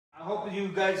I hope you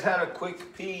guys had a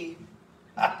quick pee.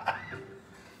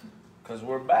 Because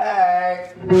we're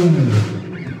back.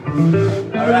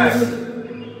 Alright.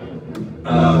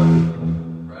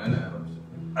 Brian Adams.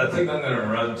 I think I'm going to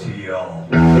run to y'all.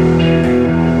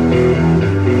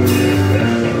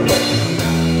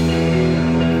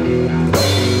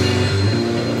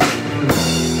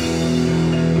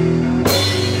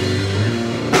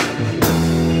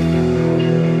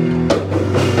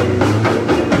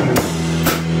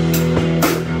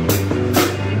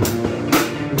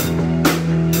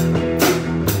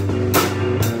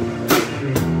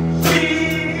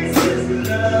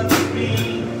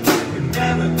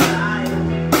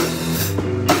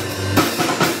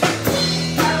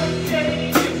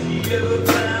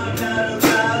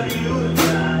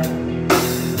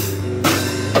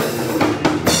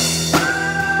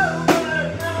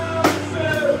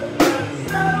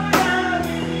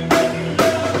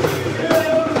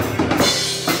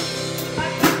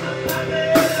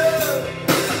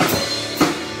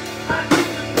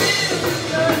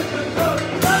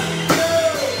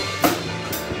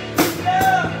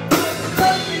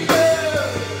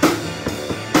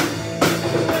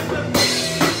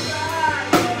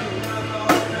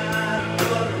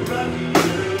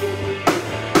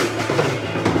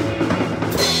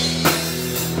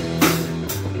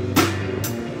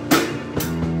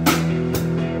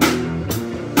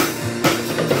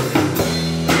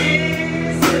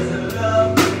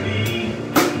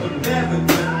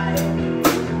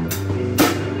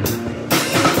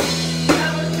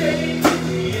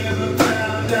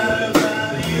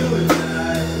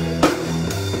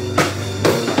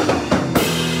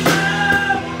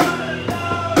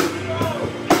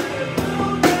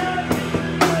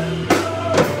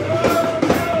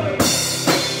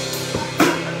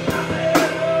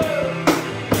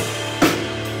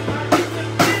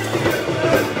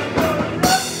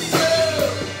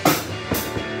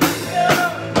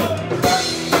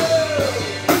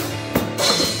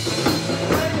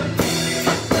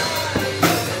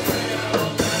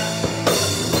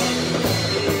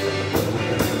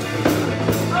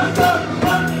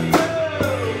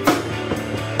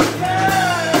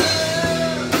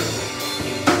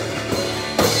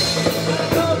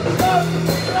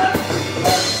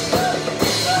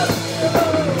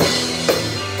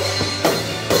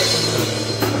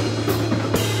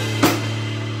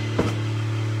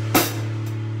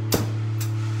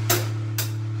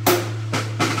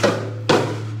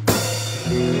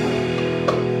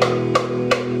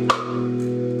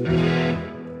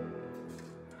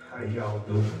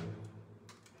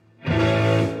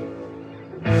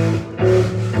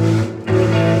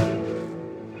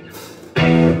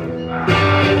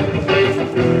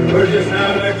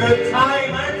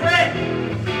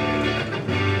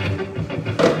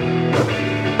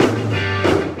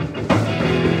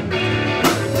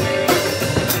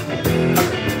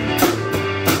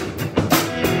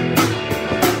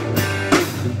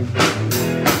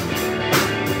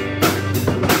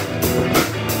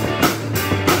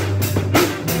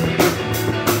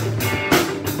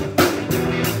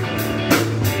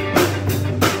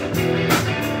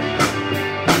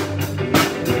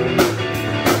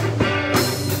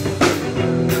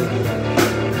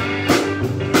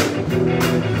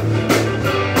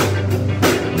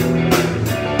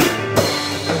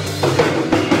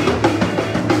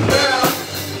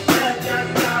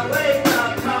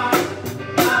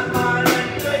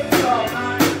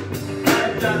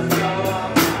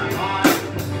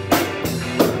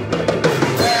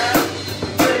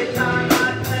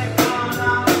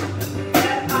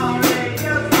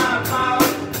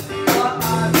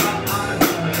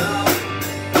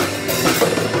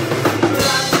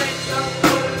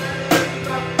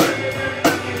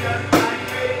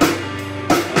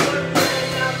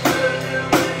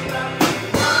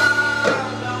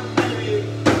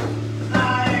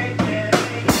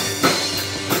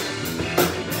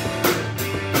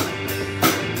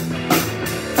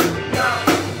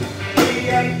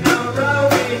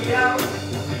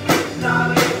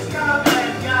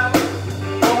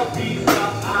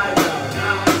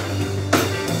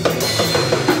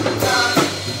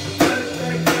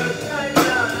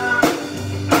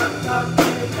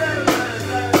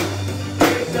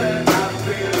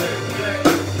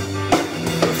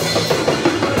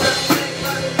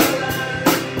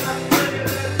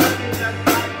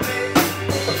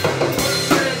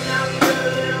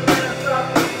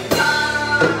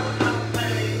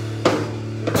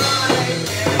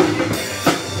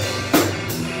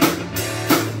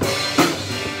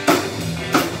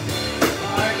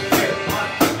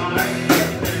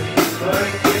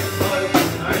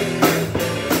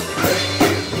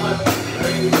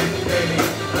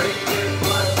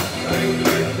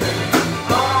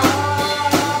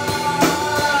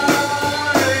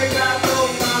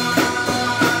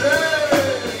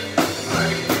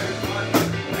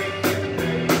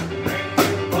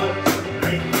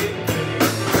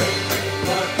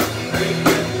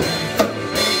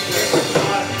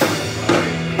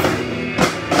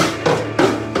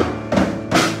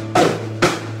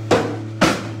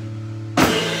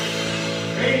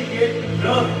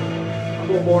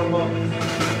 couple more months.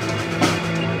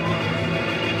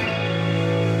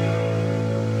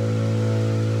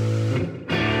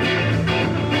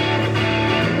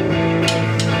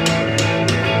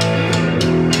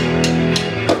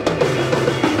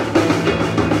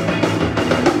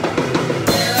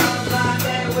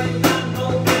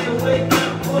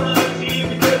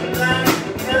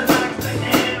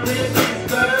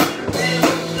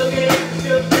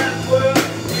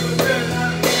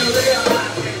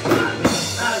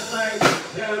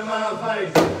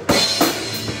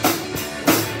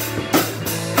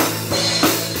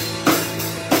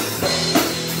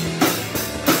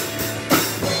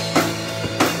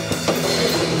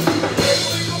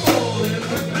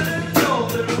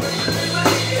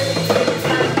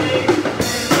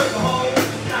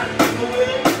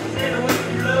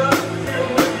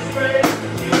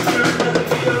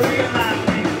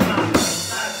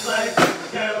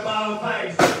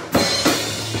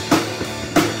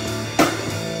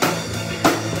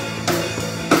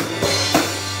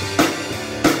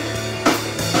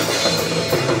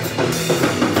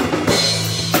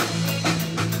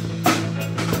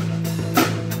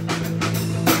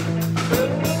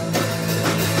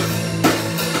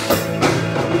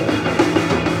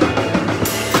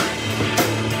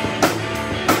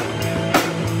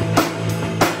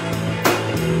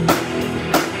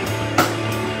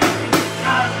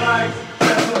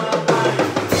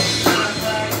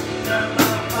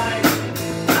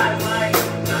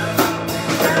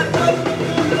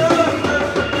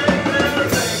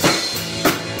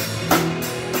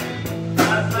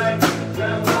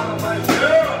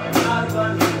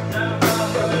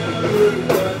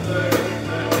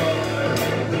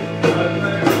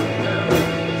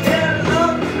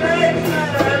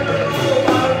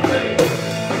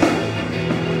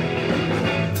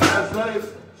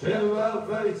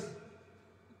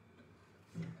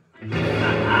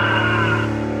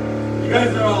 You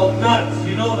guys are all nuts,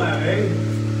 you know that, eh?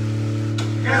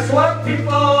 Guess what,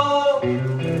 people?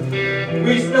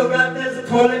 We still got this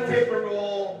toilet paper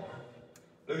roll.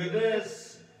 Look at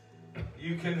this.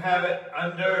 You can have it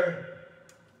under,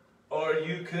 or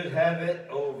you could have it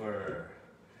over.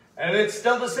 And it's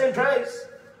still the same price.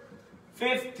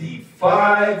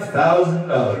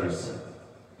 $55,000.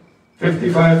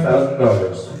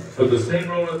 $55,000 for the same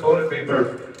roll of toilet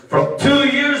paper from 2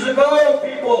 years ago,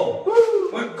 people,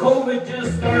 when COVID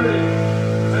just started.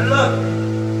 And look,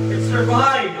 it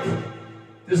survived.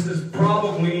 This is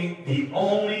probably the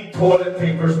only toilet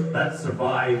paper that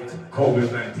survived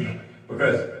COVID-19,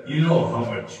 because you know how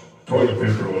much toilet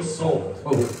paper was sold.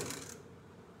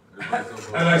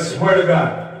 And I swear to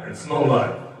God, it's no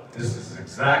lie. This is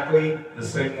exactly the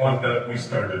same one that we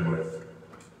started with.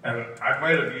 And I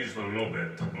might have used a little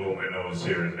bit to blow my nose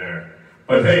here and there.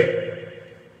 But hey,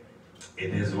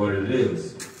 it is what it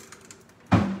is.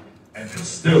 And it's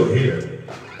still here.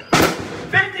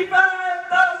 $55,000!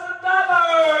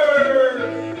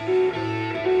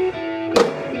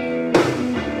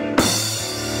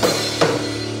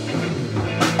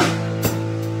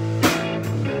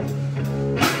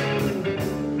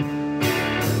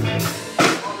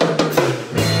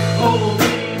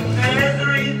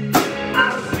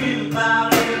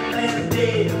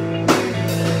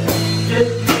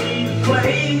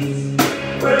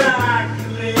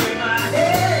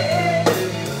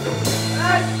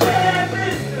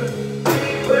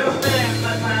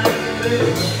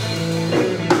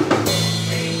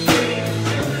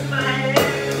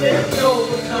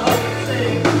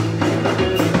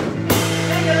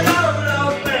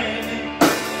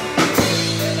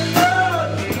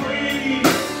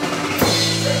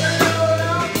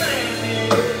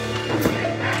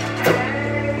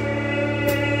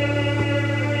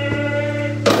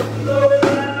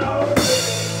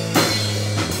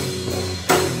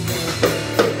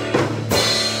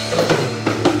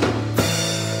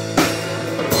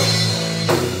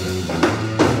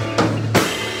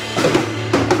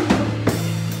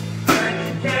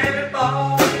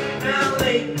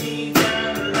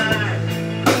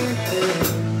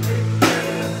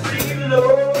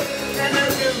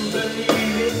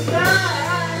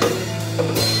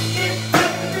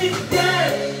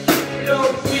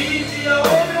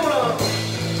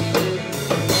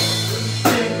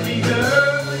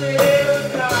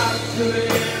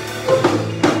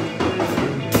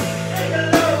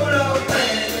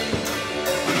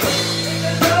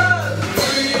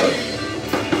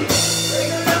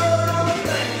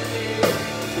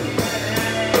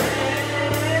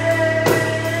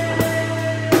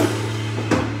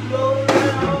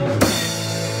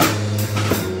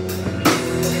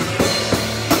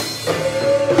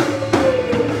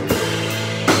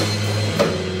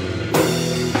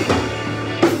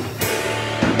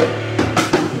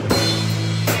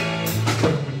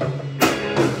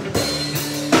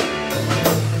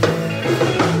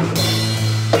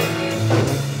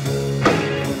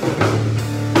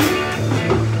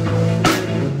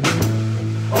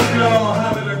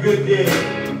 good day.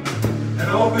 And I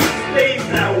hope it stays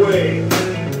that way.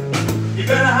 You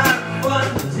gotta have fun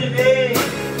today,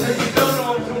 because you don't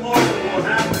know what tomorrow will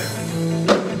happen.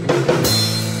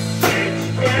 And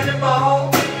cannonball,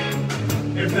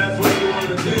 if that's what you want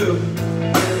to do.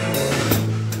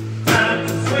 Time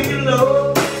to swing it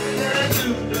low, and I do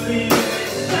believe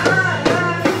it's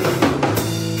time.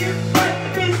 If I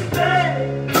can stay,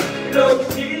 no,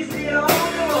 she's the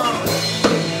only one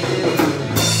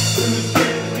who's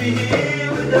meant to be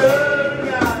here with her.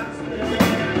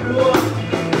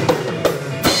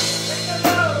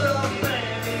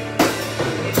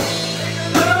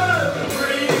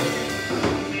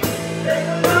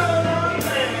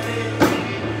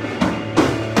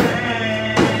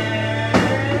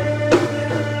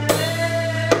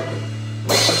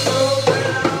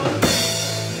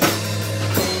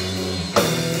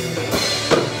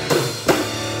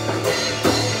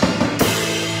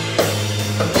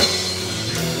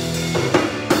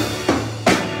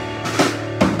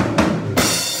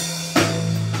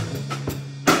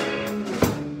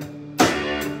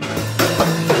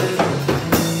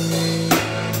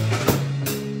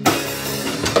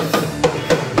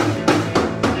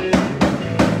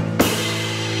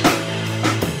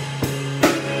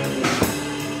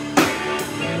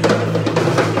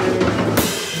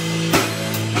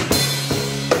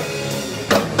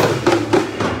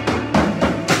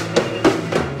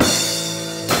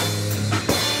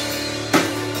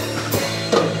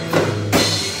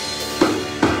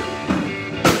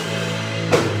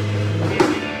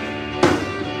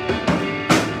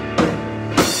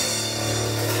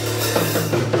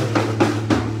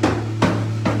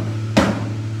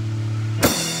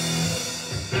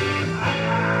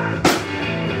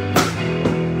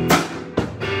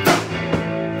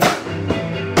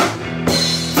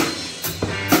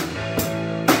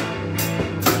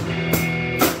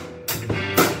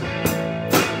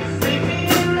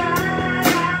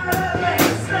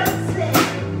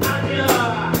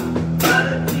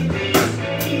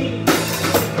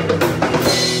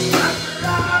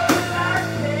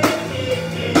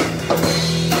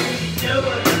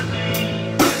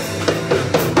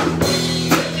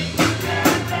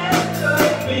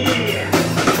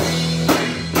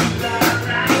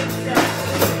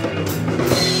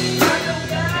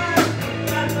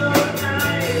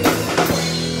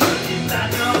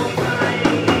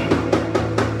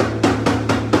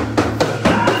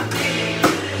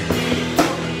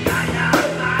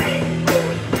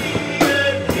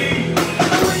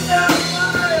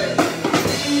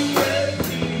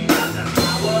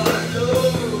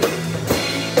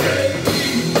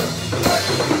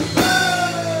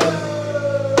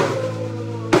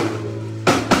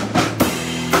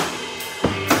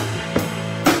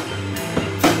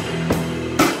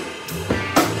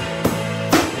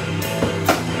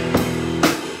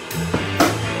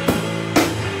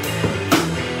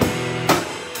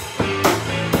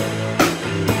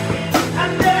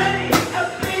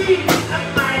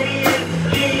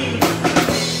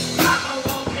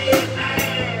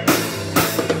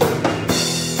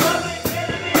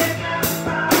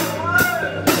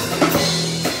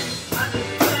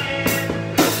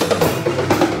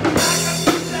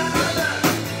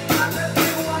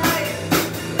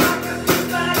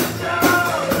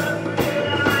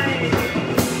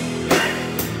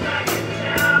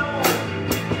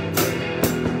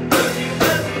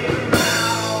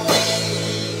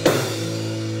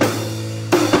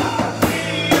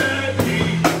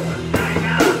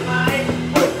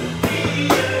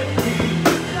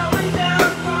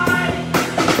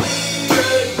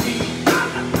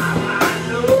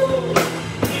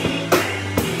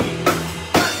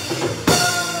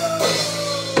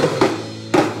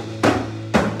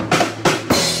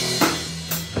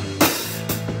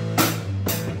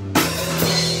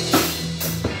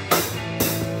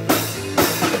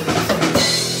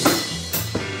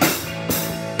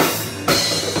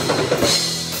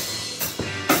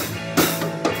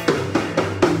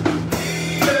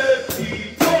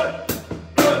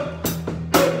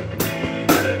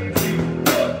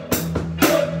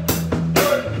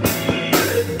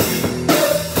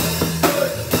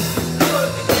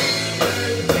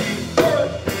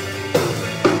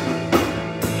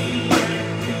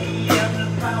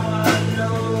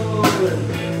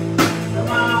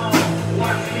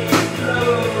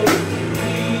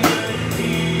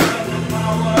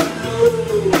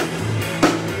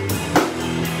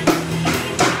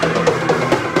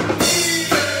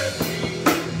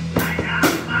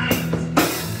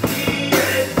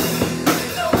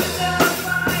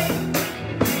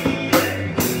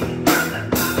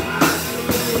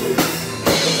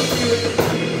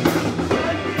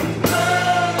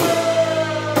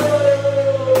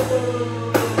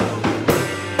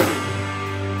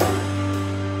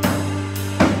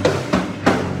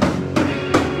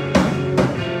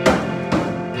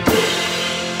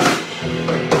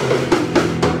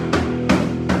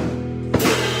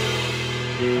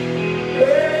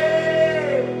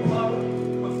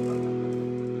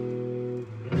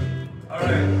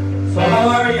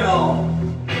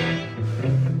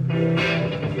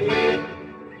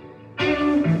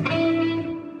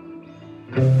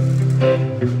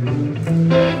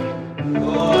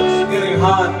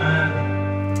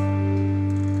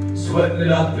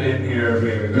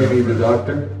 need the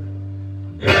doctor?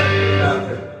 Yeah,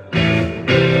 doctor.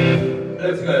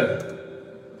 Let's go.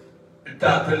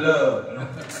 Dr. Love.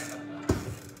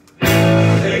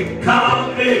 They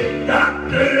call me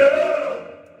Dr. Love.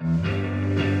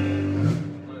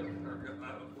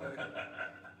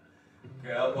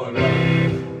 Okay, I'll put it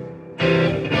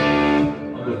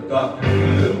on the Dr.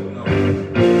 Doolittle. No.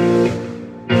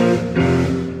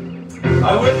 I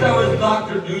wish I was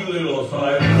Dr. Doolittle so I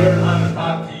would learn how to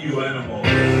talk to you animals.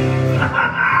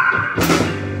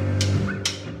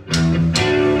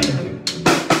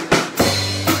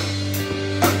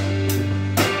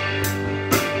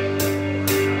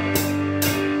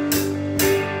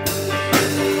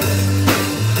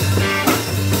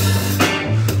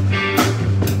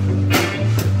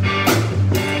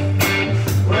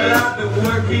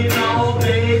 Working all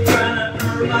day, trying to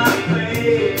earn my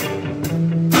pay.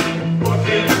 What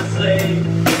can I say?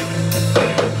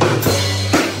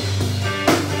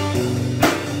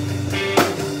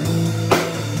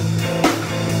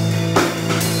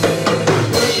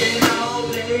 Working all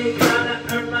day, trying to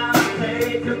earn my pay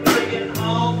to bring it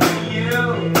home to you.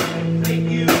 Make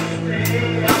you stay.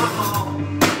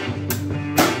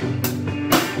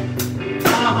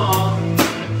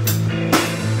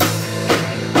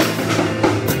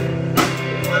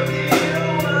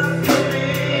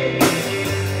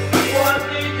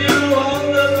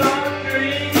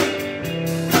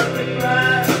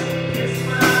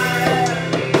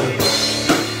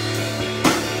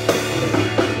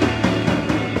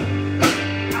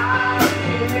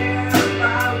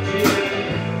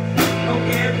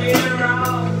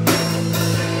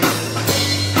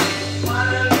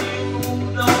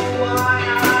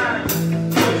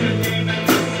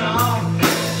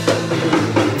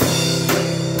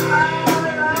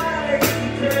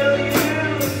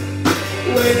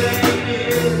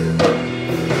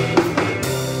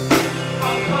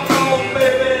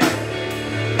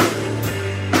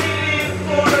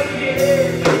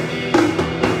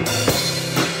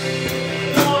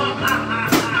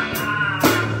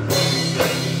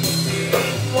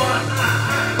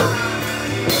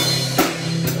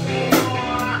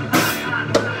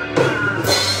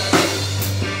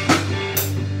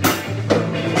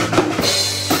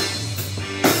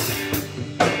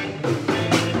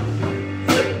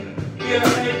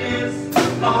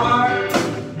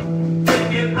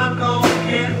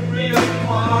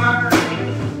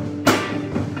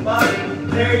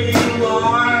 There you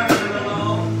are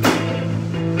alone,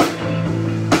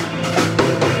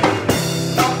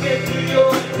 talking to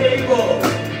your table.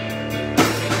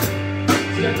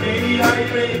 Said maybe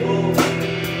I'm able.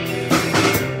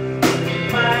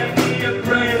 Might be a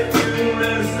brand new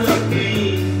recipe.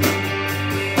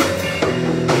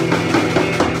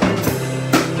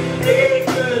 Hey,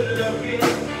 good looking,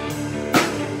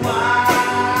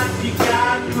 what you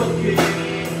got cooking?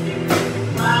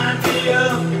 Might be a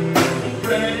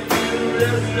brand new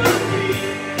recipe.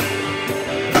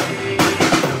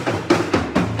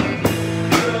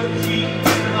 You're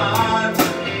cheating hard.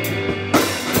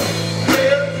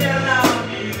 They'll tell on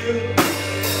you.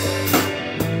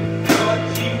 You're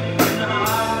cheating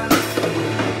hard.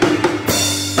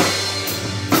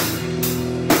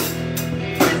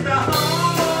 It's the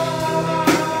home of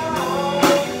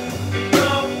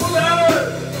woman.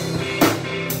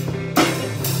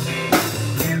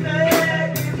 Give me.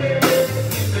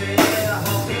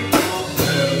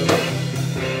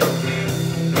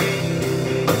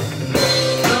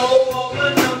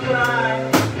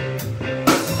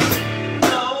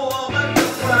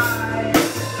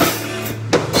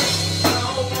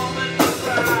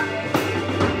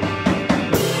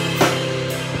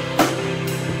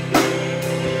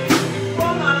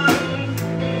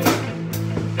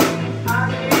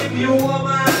 You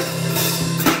woman,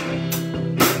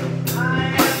 I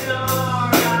am your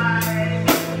right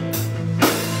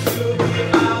to be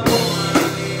my woman.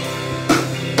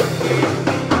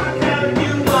 I'll tell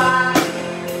you why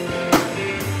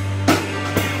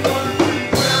you want to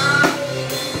cry.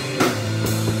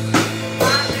 I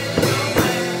am your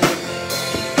man,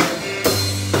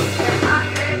 and I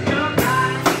am your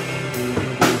guy.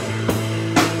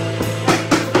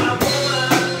 My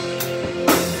woman,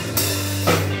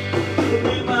 to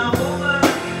be my woman.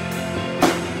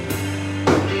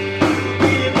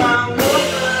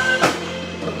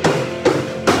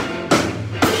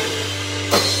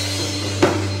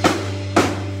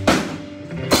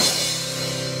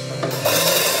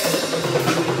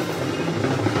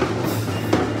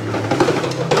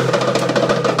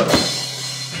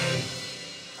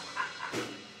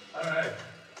 All right,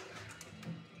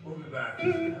 we'll be back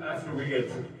after we get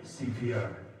CPR.